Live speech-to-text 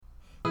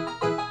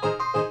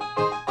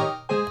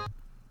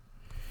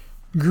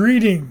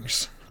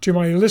Greetings to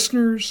my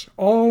listeners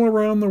all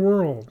around the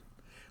world.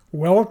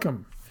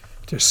 Welcome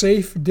to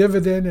Safe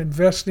Dividend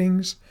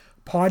Investing's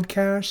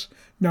podcast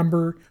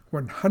number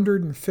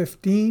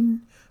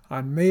 115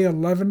 on May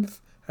 11th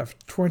of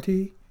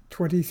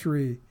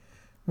 2023.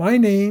 My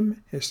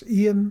name is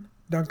Ian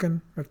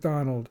Duncan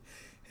MacDonald.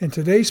 In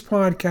today's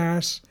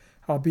podcast,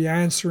 I'll be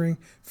answering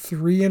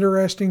 3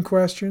 interesting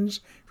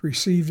questions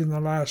received in the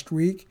last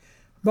week,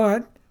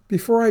 but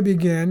before I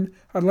begin,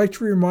 I'd like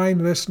to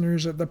remind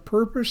listeners that the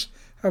purpose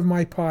of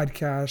my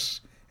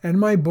podcasts and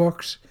my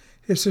books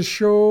is to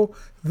show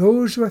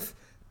those with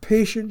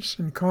patience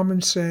and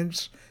common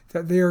sense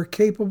that they are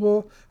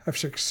capable of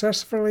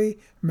successfully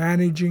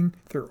managing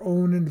their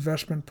own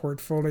investment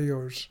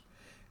portfolios.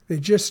 They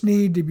just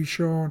need to be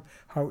shown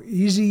how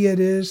easy it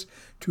is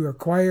to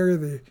acquire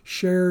the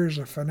shares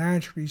of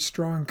financially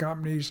strong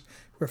companies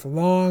with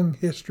long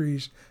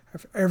histories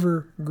of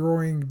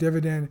ever-growing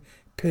dividend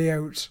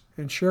payouts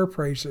and share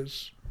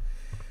prices.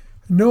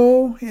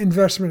 No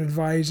investment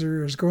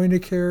advisor is going to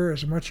care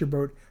as much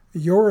about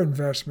your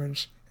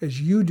investments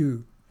as you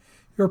do.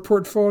 Your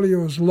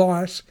portfolio's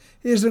loss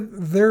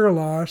isn't their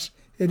loss,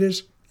 it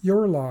is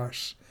your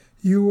loss.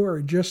 You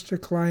are just a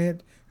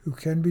client who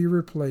can be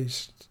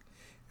replaced.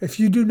 If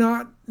you do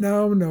not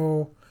now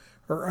know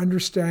or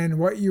understand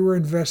what you were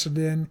invested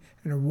in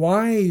and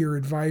why your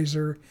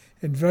advisor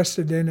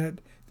invested in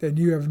it, then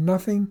you have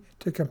nothing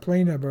to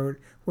complain about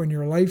when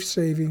your life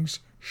savings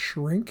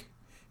shrink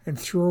and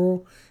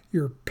throw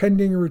your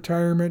pending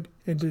retirement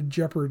into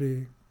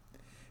jeopardy.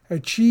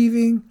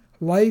 Achieving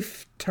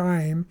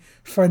lifetime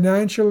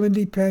financial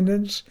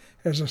independence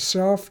as a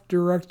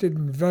self-directed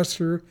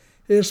investor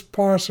is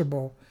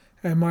possible,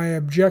 and my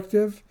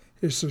objective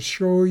is to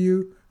show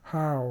you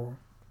how.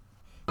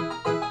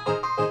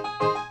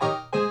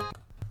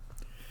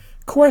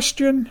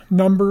 Question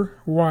number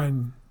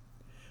 1.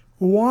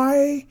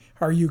 Why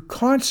are you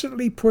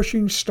constantly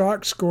pushing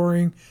stock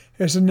scoring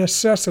as a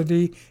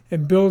necessity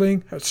in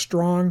building a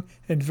strong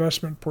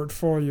investment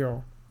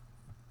portfolio?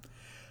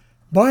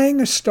 Buying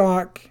a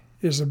stock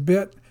is a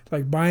bit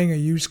like buying a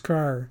used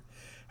car.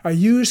 A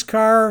used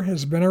car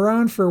has been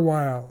around for a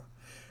while.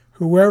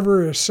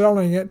 Whoever is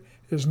selling it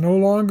is no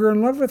longer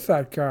in love with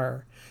that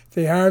car.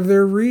 They have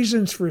their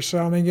reasons for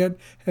selling it,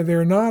 and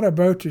they're not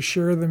about to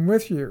share them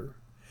with you.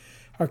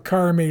 A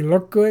car may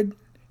look good.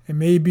 It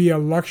may be a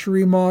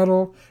luxury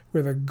model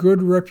with a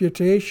good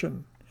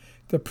reputation.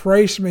 The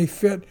price may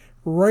fit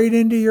right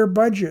into your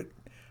budget.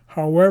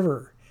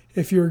 However,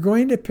 if you're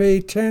going to pay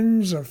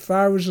tens of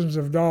thousands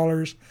of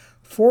dollars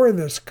for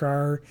this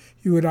car,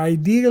 you would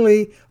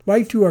ideally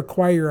like to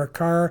acquire a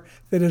car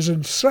that is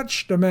in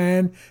such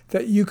demand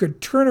that you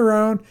could turn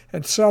around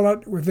and sell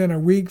it within a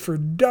week for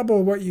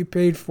double what you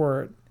paid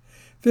for it.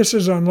 This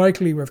is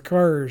unlikely with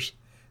cars,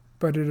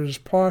 but it is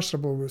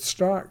possible with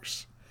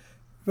stocks.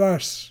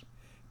 Thus,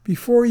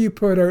 before you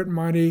put out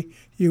money,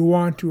 you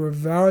want to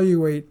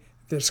evaluate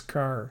this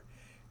car.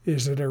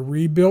 Is it a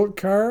rebuilt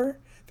car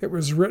that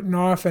was written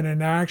off in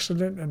an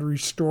accident and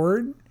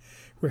restored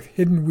with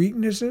hidden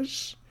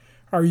weaknesses?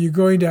 Are you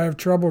going to have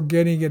trouble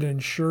getting it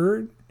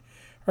insured?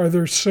 Are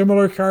there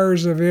similar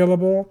cars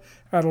available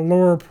at a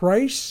lower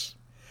price?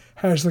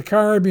 Has the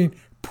car been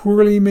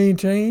poorly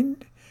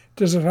maintained?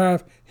 Does it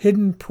have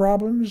hidden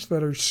problems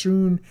that are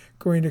soon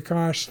going to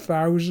cost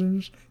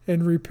thousands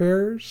in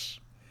repairs?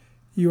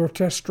 You will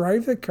test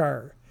drive the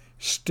car,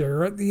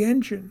 stare at the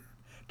engine,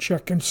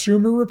 check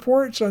consumer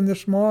reports on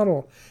this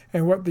model,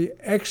 and what the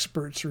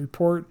experts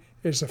report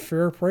is a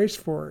fair price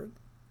for it.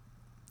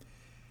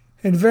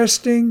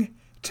 Investing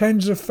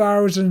tens of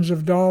thousands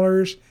of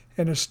dollars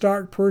in a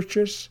stock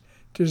purchase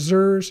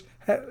deserves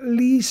at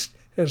least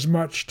as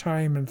much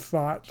time and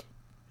thought.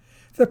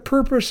 The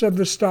purpose of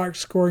the stock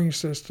scoring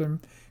system,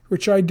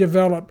 which I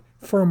developed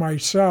for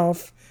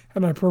myself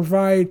and I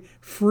provide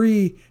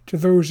free to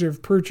those who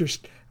have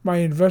purchased my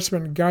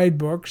investment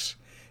guidebooks,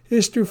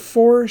 is to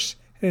force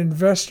an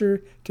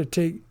investor to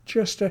take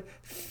just a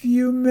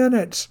few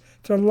minutes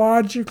to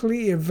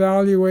logically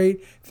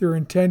evaluate their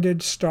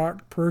intended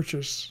stock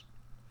purchase.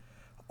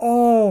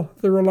 All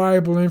the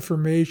reliable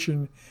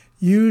information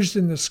used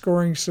in the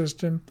scoring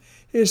system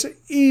is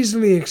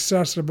easily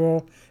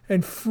accessible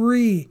and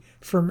free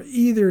from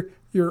either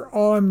your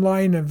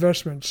online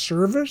investment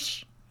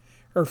service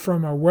or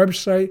from a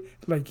website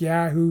like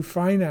Yahoo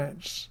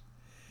Finance.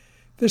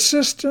 The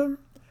system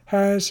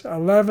has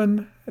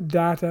 11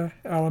 data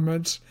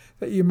elements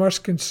that you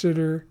must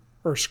consider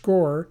or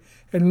score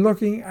in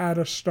looking at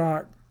a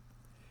stock.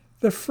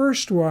 The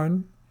first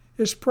one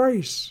is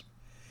price.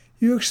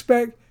 You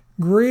expect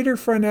greater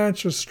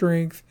financial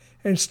strength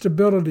and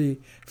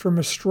stability from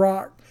a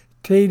stock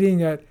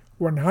trading at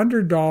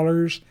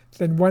 $100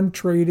 than one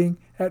trading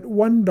at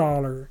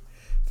 $1.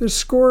 The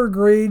score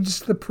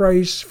grades the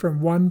price from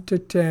 1 to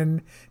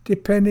 10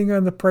 depending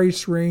on the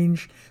price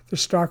range the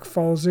stock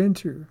falls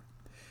into.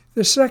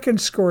 The second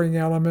scoring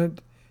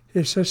element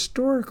is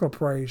historical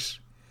price.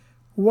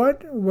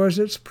 What was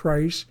its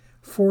price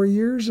 4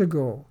 years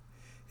ago?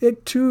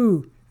 It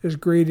too is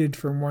graded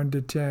from 1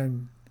 to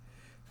 10.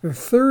 The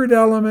third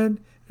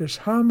element is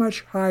how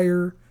much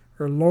higher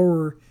or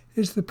lower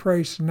is the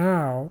price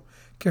now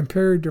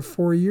compared to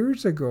 4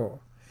 years ago.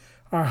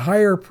 A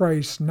higher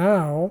price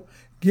now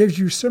gives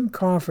you some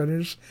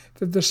confidence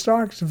that the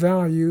stock's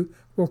value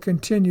will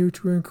continue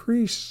to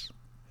increase.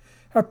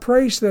 A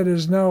price that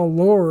is now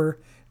lower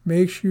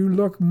makes you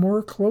look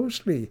more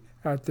closely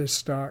at this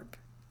stock.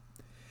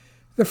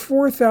 The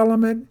fourth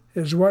element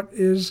is what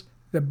is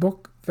the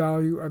book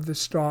value of the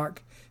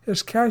stock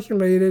as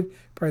calculated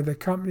by the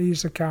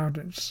company's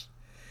accountants.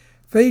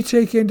 They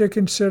take into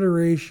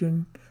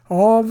consideration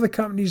all of the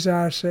company's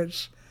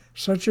assets,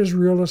 such as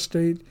real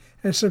estate,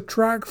 and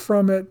subtract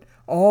from it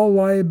all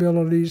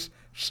liabilities,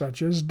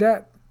 such as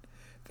debt.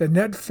 The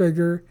net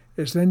figure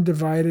is then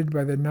divided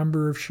by the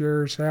number of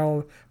shares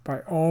held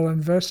by all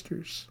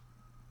investors.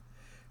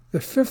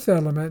 The fifth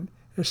element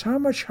is how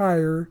much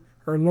higher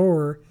or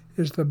lower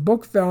is the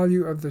book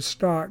value of the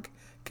stock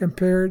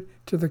compared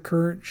to the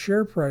current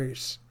share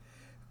price.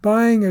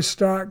 Buying a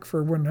stock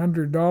for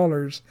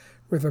 $100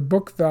 with a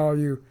book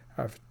value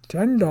of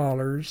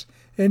 $10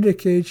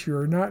 indicates you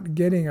are not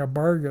getting a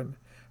bargain.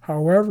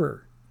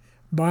 However,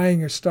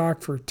 buying a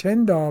stock for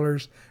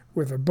 $10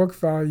 with a book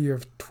value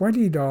of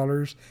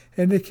 $20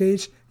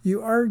 indicates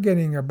you are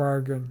getting a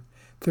bargain.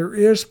 There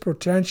is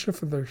potential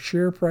for the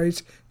share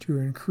price to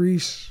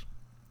increase.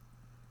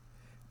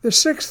 The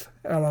sixth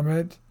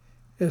element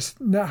is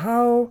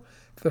how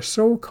the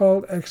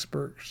so-called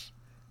experts,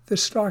 the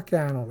stock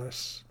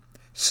analysts,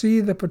 see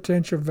the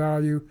potential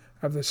value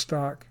of the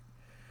stock.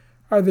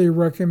 Are they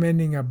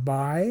recommending a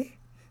buy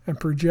and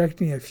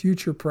projecting a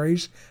future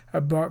price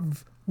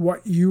above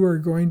what you are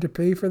going to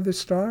pay for the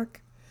stock?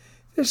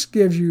 This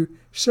gives you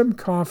some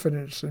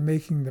confidence in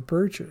making the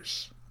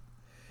purchase.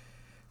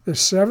 The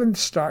seventh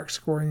stock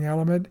scoring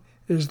element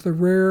is the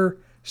rare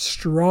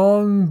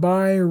strong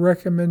buy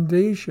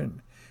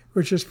recommendation,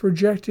 which is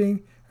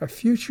projecting a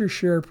future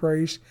share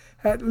price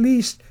at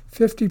least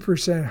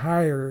 50%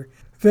 higher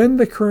than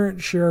the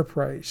current share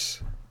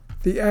price.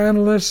 The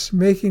analyst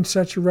making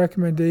such a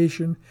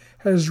recommendation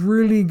has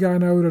really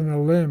gone out on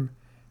a limb,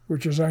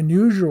 which is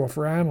unusual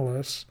for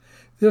analysts.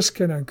 This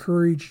can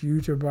encourage you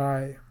to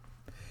buy.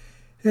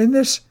 In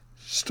this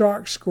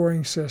stock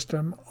scoring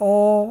system,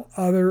 all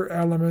other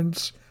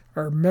elements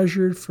are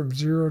measured from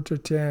 0 to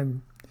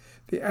 10.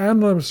 The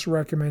analyst's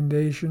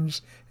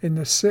recommendations in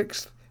the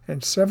sixth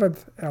and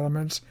seventh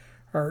elements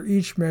are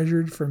each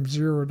measured from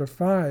 0 to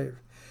 5.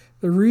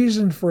 The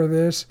reason for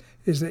this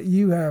is that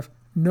you have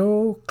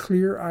no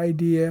clear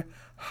idea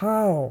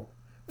how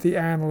the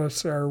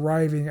analysts are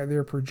arriving at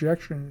their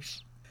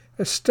projections.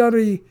 A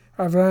study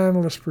of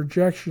analyst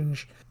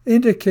projections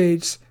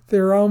indicates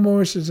they're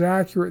almost as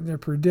accurate in their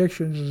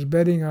predictions as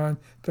betting on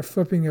the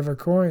flipping of a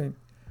coin.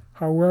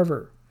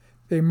 However,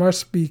 they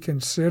must be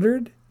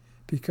considered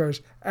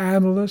because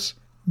analysts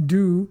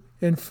do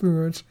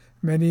influence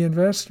many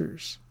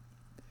investors.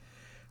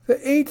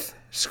 The eighth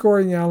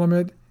scoring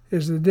element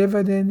is the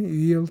dividend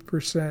yield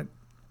percent.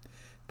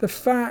 The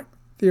fact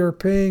they are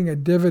paying a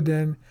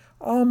dividend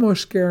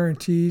almost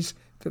guarantees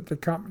that the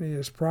company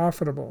is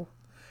profitable.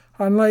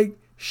 Unlike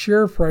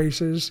share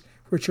prices,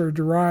 which are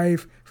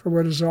derived from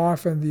what is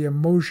often the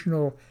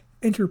emotional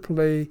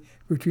interplay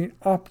between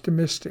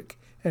optimistic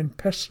and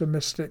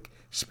pessimistic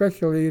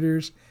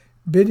speculators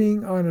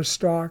bidding on a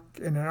stock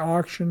in an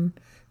auction,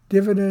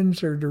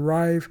 dividends are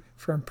derived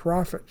from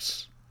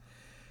profits.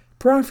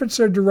 Profits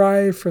are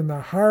derived from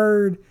the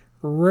hard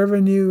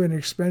revenue and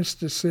expense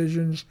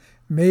decisions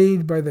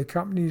made by the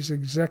company's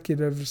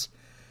executives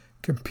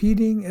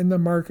competing in the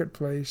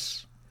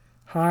marketplace.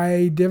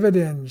 High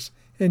dividends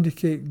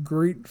indicate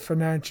great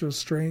financial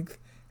strength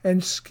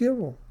and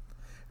skill.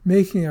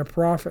 Making a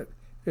profit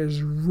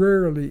is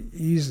rarely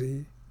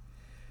easy.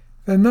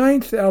 The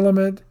ninth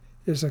element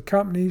is a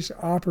company's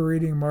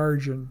operating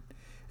margin.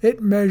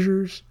 It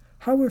measures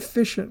how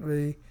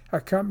efficiently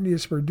a company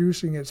is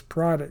producing its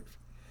product.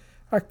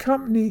 A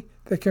company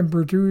that can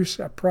produce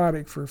a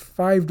product for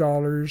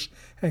 $5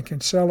 and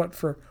can sell it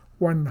for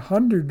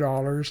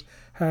 $100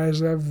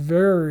 has a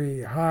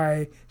very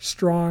high,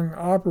 strong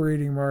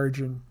operating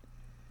margin.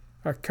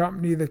 A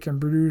company that can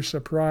produce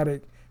a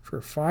product for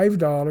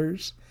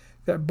 $5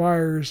 that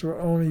buyers will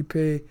only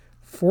pay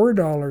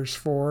 $4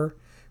 for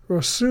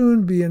will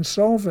soon be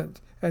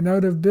insolvent and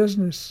out of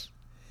business.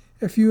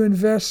 If you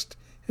invest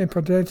in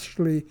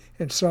potentially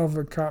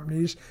insolvent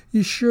companies,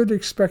 you should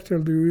expect to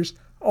lose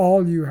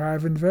all you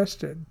have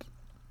invested.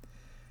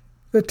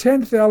 The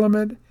 10th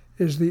element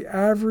is the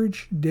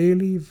average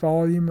daily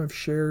volume of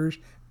shares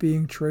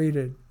being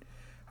traded.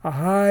 A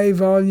high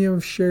volume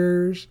of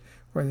shares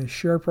when the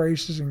share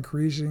price is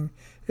increasing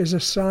is a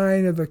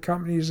sign of the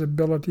company's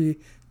ability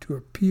to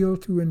appeal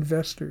to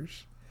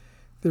investors.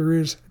 There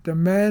is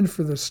demand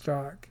for the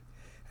stock.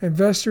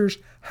 Investors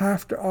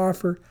have to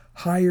offer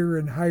higher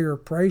and higher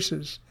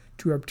prices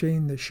to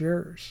obtain the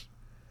shares.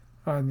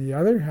 On the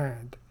other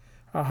hand,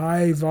 a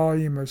high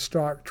volume of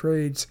stock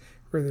trades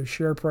where the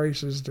share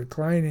price is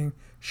declining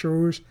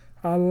shows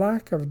a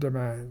lack of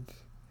demand.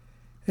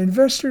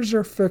 Investors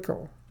are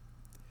fickle.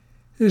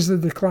 Is the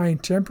decline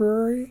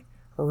temporary,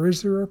 or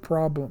is there a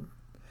problem?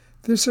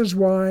 This is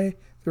why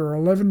there are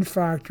 11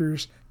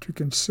 factors to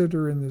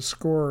consider in the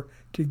score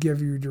to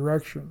give you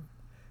direction,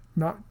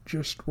 not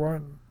just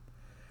one.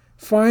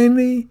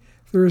 Finally,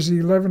 there is the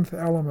 11th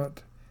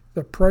element,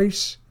 the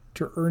price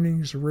to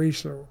earnings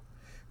ratio,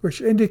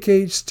 which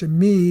indicates to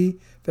me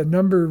the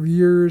number of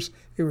years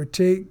it would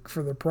take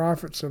for the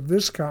profits of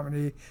this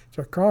company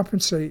to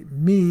compensate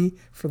me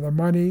for the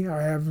money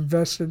I have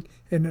invested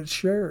in its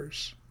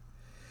shares.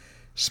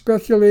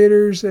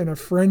 Speculators in a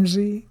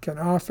frenzy can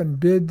often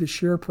bid the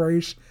share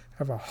price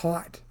of a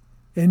hot,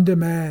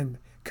 in-demand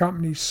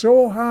company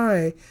so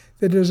high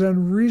that it is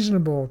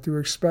unreasonable to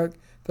expect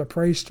the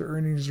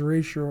price-to-earnings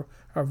ratio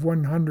of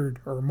 100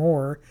 or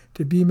more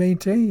to be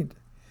maintained.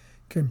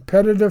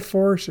 Competitive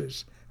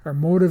forces are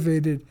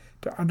motivated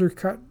to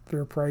undercut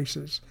their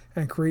prices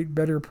and create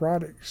better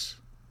products.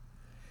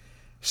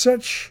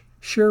 Such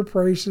share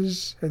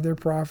prices and their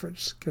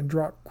profits can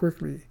drop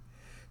quickly.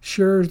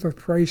 Shares with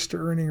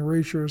price-to-earning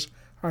ratios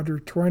under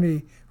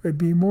 20 would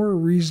be more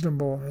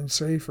reasonable and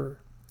safer.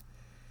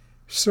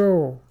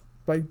 So,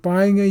 like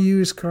buying a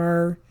used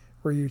car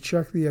where you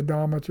check the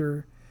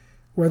odometer,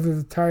 whether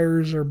the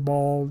tires are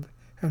bald,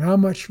 and how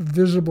much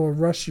visible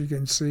rust you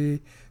can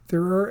see,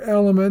 there are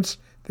elements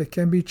that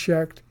can be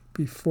checked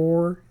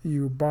before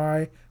you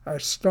buy a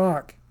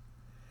stock.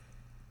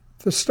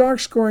 The stock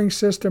scoring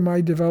system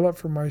I developed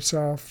for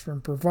myself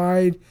and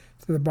provide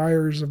to the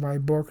buyers of my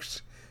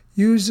books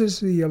uses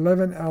the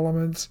 11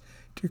 elements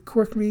to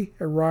quickly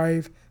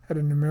arrive at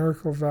a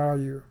numerical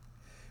value.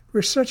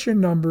 With such a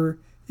number,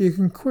 you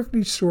can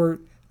quickly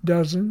sort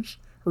dozens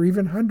or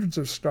even hundreds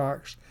of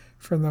stocks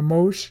from the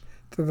most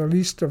to the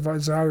least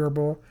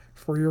desirable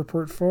for your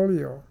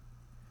portfolio.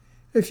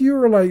 If you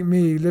are like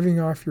me, living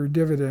off your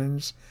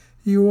dividends,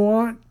 you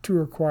want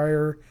to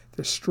acquire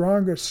the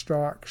strongest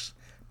stocks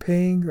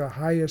paying the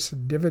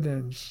highest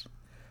dividends.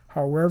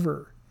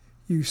 However,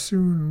 you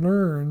soon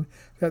learn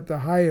that the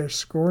highest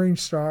scoring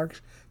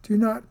stocks do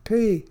not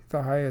pay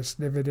the highest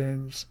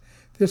dividends.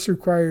 This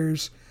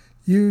requires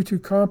you to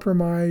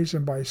compromise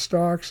and buy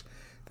stocks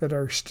that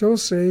are still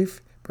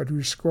safe but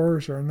whose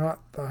scores are not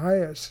the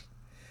highest.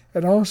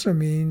 It also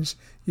means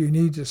you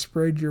need to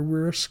spread your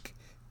risk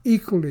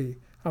equally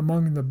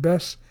among the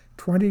best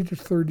 20 to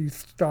 30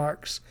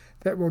 stocks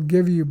that will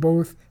give you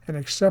both an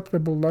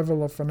acceptable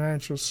level of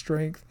financial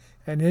strength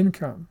and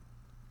income.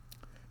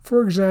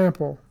 For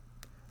example,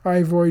 I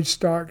avoid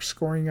stocks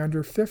scoring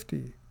under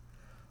 50.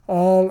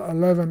 All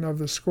 11 of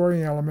the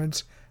scoring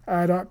elements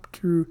add up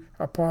to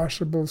a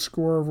possible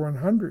score of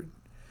 100.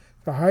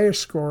 The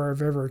highest score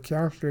I've ever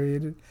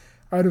calculated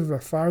out of the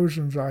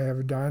thousands I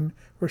have done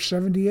was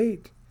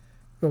 78.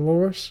 The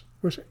lowest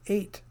was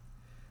 8.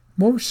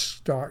 Most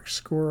stocks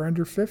score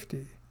under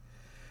 50.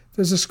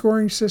 Does the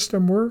scoring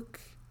system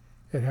work?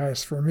 It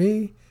has for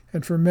me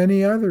and for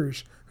many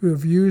others who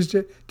have used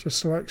it to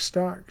select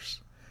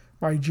stocks.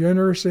 My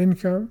generous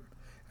income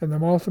and the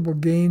multiple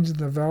gains in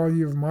the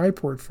value of my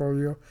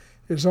portfolio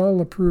is all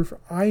the proof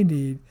I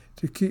need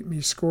to keep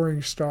me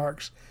scoring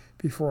stocks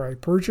before I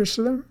purchase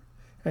them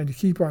and to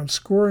keep on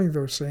scoring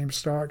those same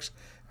stocks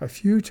a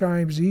few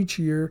times each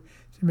year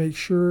to make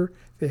sure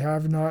they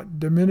have not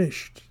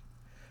diminished.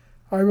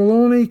 I will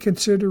only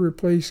consider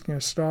replacing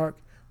a stock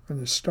when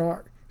the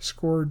stock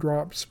score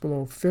drops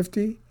below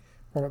 50,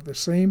 while at the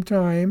same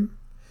time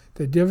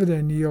the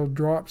dividend yield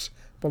drops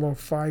below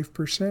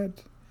 5%.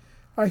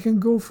 I can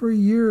go for a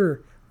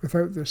year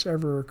without this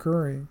ever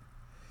occurring.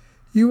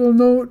 You will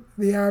note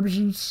the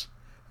absence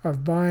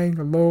of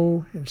buying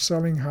low and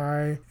selling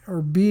high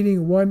or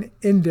beating one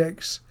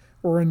index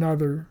or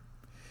another.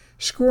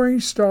 Scoring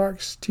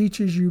stocks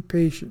teaches you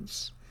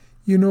patience.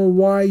 You know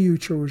why you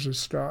chose a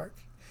stock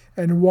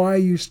and why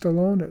you still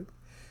own it.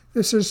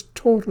 This is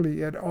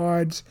totally at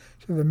odds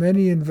to the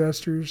many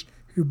investors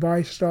who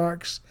buy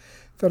stocks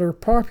that are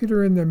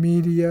popular in the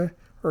media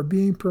or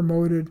being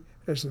promoted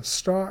as the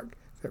stock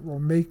that will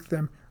make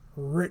them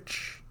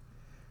rich.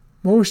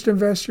 Most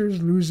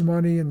investors lose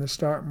money in the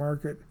stock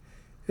market.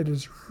 It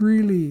is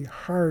really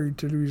hard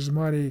to lose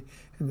money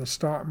in the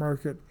stock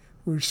market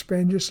when you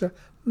spend just a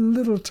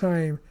little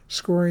time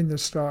scoring the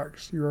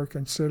stocks you are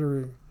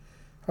considering.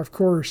 Of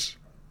course,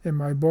 in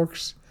my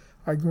books,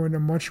 I go into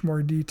much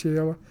more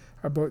detail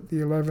about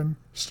the 11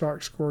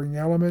 stock scoring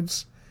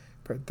elements,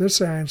 but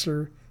this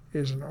answer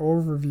is an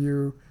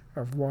overview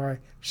of why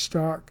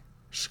stock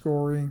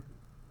scoring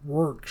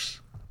works.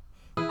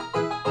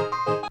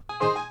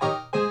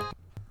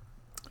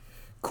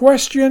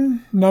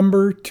 Question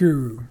number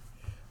 2.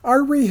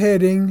 Are we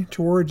heading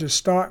towards a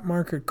stock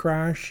market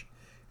crash,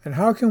 and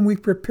how can we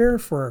prepare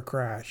for a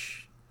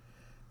crash?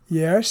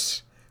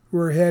 Yes,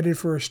 we're headed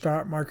for a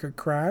stock market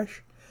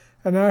crash,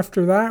 and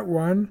after that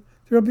one,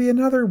 there'll be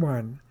another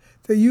one.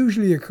 They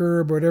usually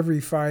occur about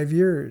every 5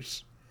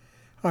 years.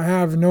 I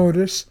have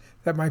noticed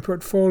that my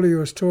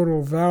portfolio's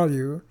total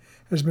value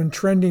has been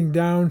trending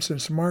down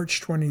since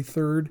March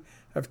 23rd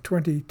of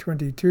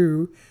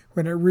 2022,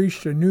 when it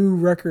reached a new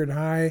record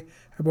high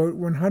about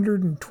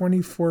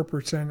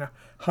 124%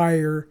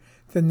 higher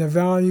than the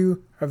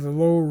value of the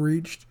low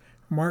reached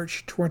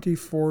March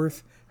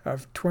 24th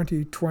of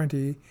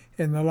 2020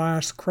 in the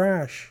last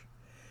crash.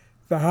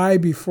 The high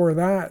before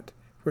that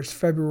was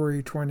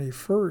February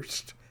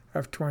 21st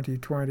of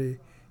 2020.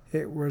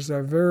 It was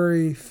a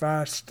very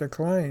fast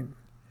decline.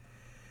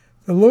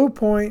 The low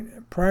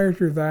point prior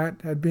to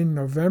that had been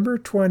November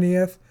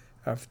 20th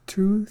of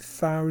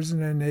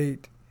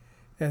 2008.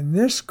 In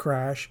this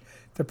crash,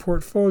 the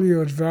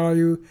portfolio's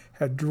value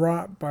had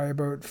dropped by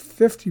about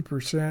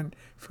 50%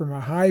 from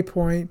a high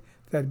point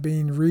that had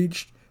been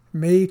reached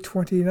May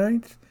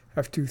 29th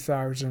of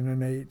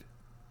 2008.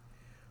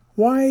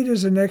 Why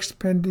does the next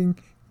pending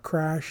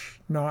crash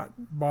not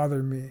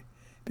bother me?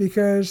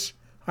 Because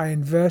I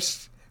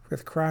invest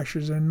with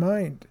crashes in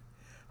mind.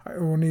 I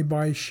only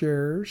buy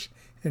shares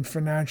in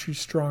financially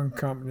strong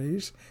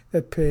companies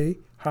that pay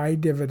high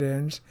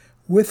dividends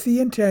with the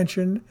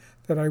intention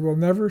that I will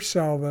never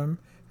sell them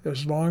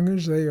as long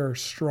as they are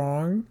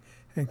strong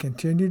and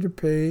continue to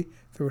pay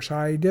those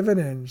high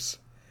dividends.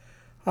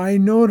 I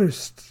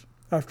noticed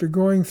after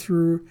going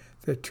through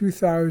the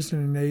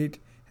 2008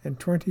 and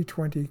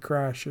 2020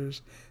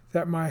 crashes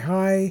that my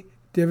high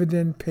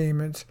dividend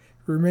payments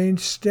remained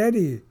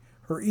steady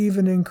or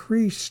even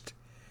increased.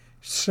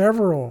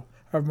 Several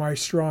of my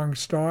strong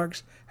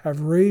stocks have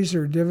raised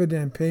their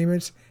dividend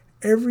payments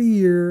every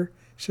year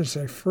since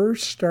I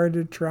first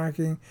started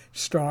tracking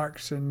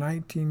stocks in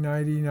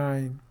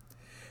 1999.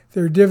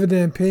 Their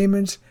dividend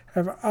payments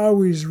have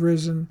always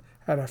risen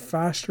at a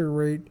faster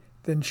rate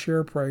than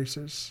share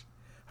prices.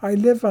 I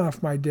live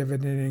off my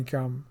dividend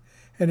income,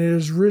 and it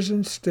has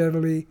risen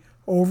steadily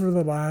over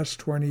the last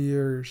 20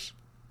 years.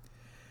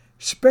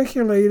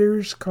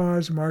 Speculators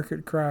cause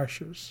market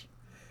crashes.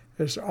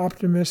 As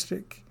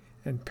optimistic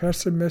and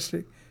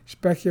pessimistic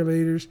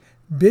speculators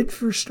bid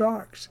for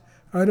stocks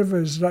out of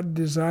a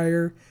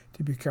desire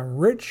to become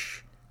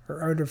rich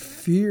or out of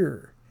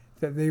fear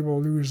that they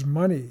will lose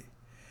money.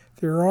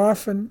 Their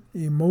often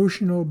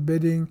emotional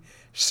bidding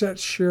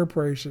sets share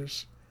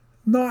prices,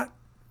 not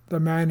the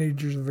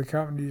managers of the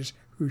companies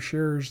whose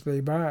shares they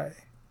buy.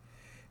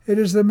 It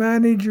is the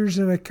managers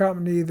in a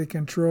company that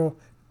control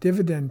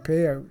dividend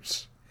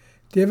payouts.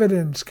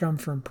 Dividends come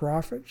from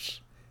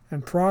profits,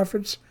 and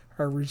profits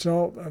are a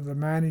result of the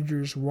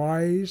manager's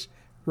wise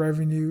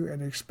revenue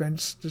and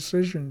expense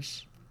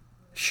decisions.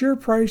 Share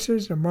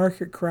prices and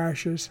market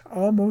crashes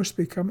almost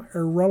become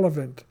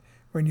irrelevant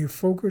when you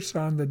focus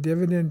on the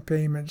dividend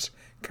payments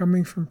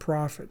coming from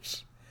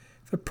profits.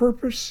 The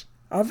purpose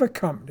of a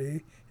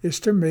company is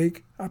to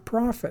make a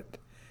profit.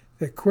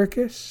 The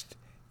quickest,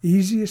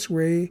 easiest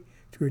way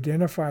to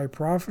identify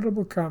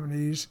profitable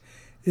companies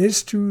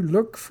is to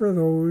look for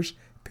those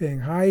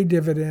paying high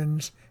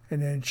dividends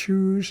and then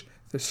choose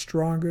the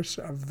strongest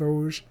of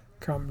those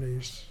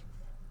companies.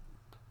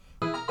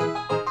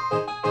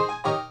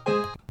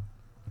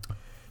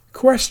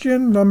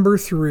 Question number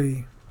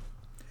 3.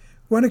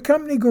 When a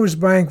company goes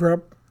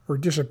bankrupt or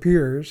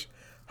disappears,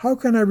 how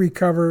can I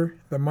recover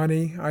the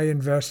money I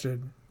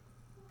invested?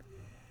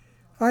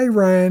 I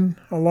ran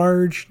a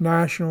large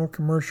national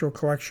commercial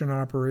collection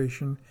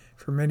operation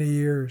for many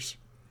years.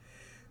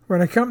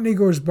 When a company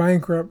goes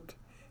bankrupt,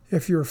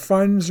 if your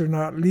funds are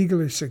not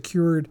legally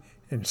secured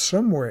in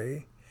some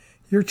way,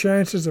 your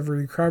chances of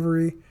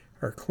recovery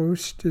are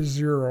close to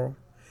zero.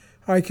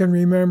 I can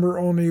remember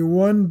only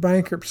one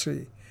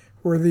bankruptcy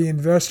where the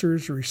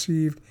investors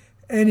received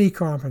any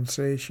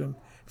compensation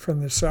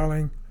from the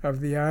selling of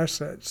the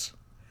assets.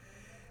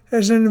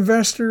 As an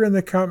investor in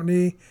the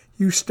company,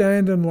 you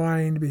stand in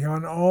line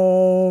behind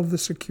all the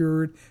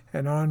secured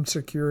and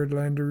unsecured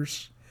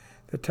lenders,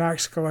 the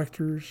tax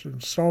collectors,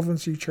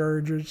 insolvency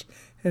charges,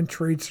 and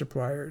trade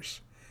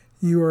suppliers.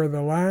 You are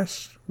the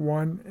last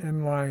one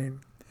in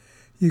line.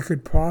 You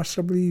could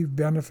possibly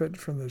benefit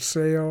from the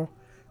sale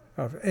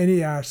of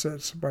any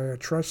assets by a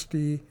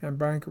trustee in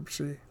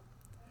bankruptcy.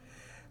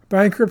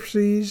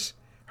 Bankruptcies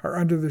are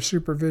under the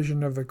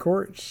supervision of the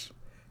courts,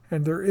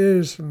 and there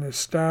is an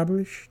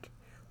established,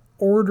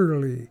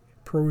 orderly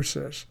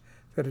process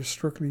that is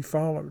strictly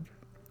followed.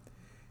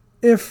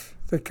 If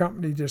the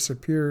company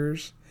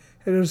disappears,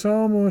 it is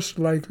almost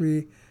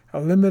likely a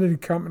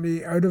limited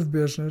company out of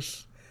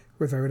business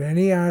without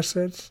any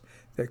assets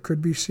that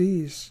could be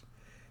seized.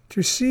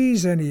 To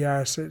seize any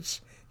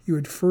assets, you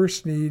would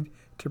first need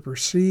to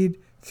proceed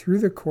through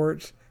the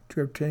courts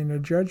to obtain a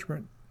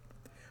judgment.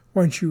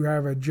 Once you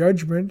have a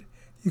judgment,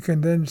 you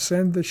can then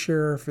send the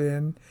sheriff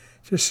in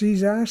to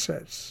seize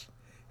assets.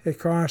 It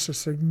costs a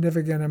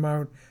significant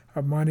amount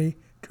of money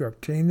to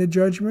obtain the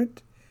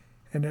judgment,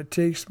 and it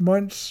takes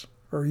months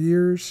or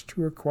years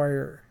to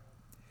acquire.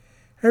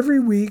 Every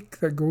week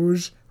that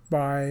goes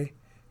by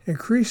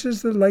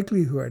increases the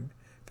likelihood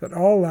that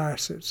all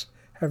assets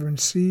have been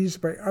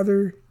seized by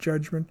other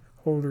judgment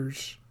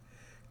holders.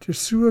 To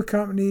sue a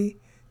company,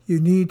 you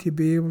need to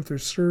be able to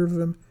serve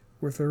them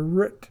with a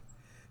writ.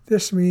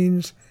 This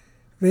means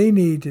they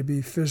need to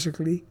be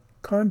physically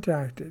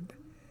contacted.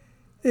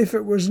 If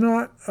it was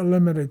not a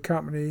limited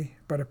company,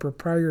 but a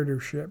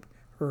proprietorship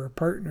or a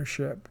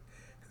partnership,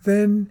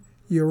 then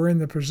you are in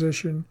the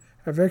position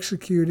of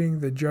executing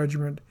the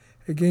judgment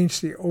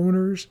against the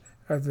owners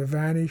of the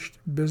vanished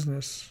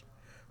business.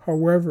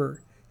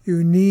 However,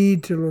 you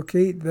need to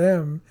locate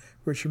them,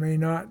 which may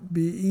not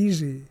be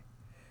easy.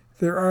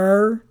 There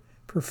are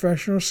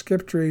professional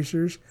skip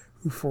tracers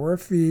who, for a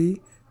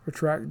fee, will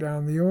track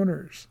down the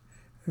owners.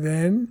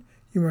 Then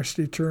you must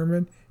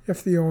determine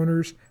if the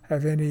owners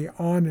have any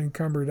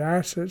unencumbered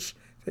assets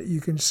that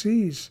you can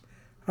seize.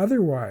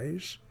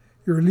 Otherwise,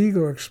 your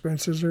legal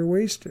expenses are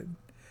wasted.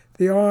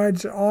 The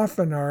odds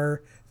often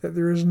are that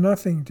there is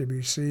nothing to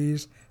be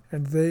seized,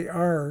 and they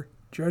are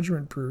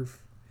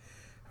judgment-proof.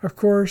 Of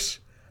course,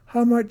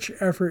 how much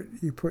effort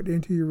you put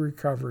into your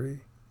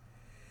recovery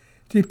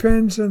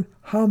depends on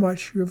how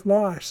much you have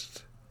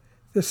lost.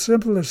 The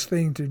simplest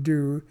thing to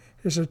do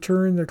is to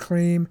turn the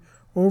claim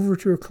over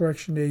to a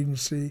collection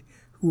agency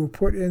who will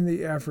put in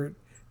the effort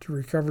to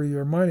recover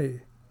your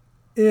money,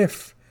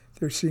 if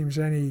there seems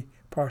any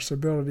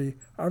possibility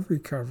of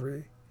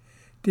recovery.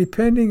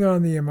 Depending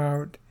on the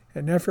amount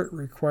and effort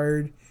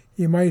required,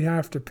 you might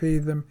have to pay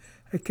them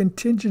a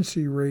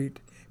contingency rate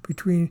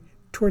between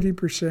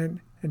 20%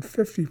 and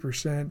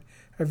 50%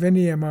 of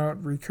any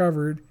amount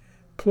recovered,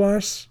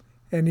 plus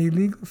any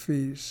legal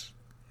fees.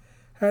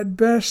 At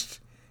best,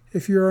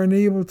 if you are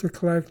unable to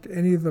collect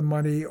any of the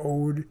money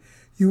owed,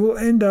 you will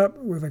end up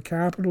with a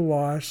capital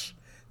loss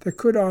that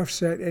could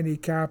offset any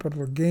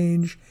capital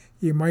gains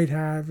you might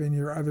have in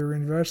your other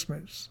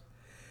investments.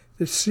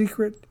 The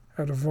secret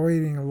of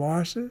avoiding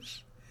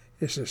losses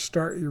is to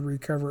start your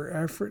recovery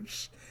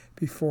efforts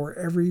before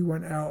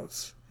everyone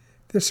else.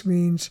 This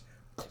means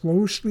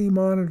closely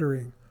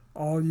monitoring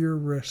all your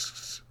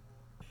risks.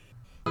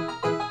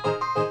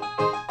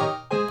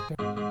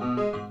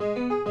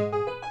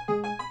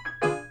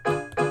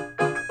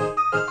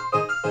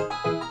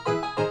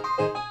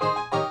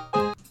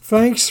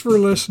 Thanks for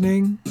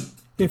listening.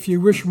 If you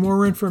wish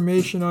more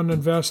information on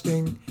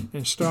investing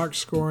and stock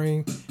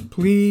scoring,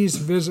 please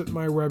visit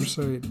my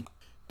website,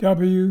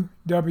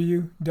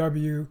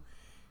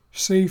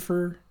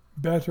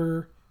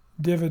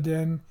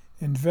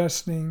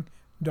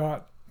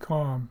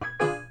 www.saferbetterdividendinvesting.com.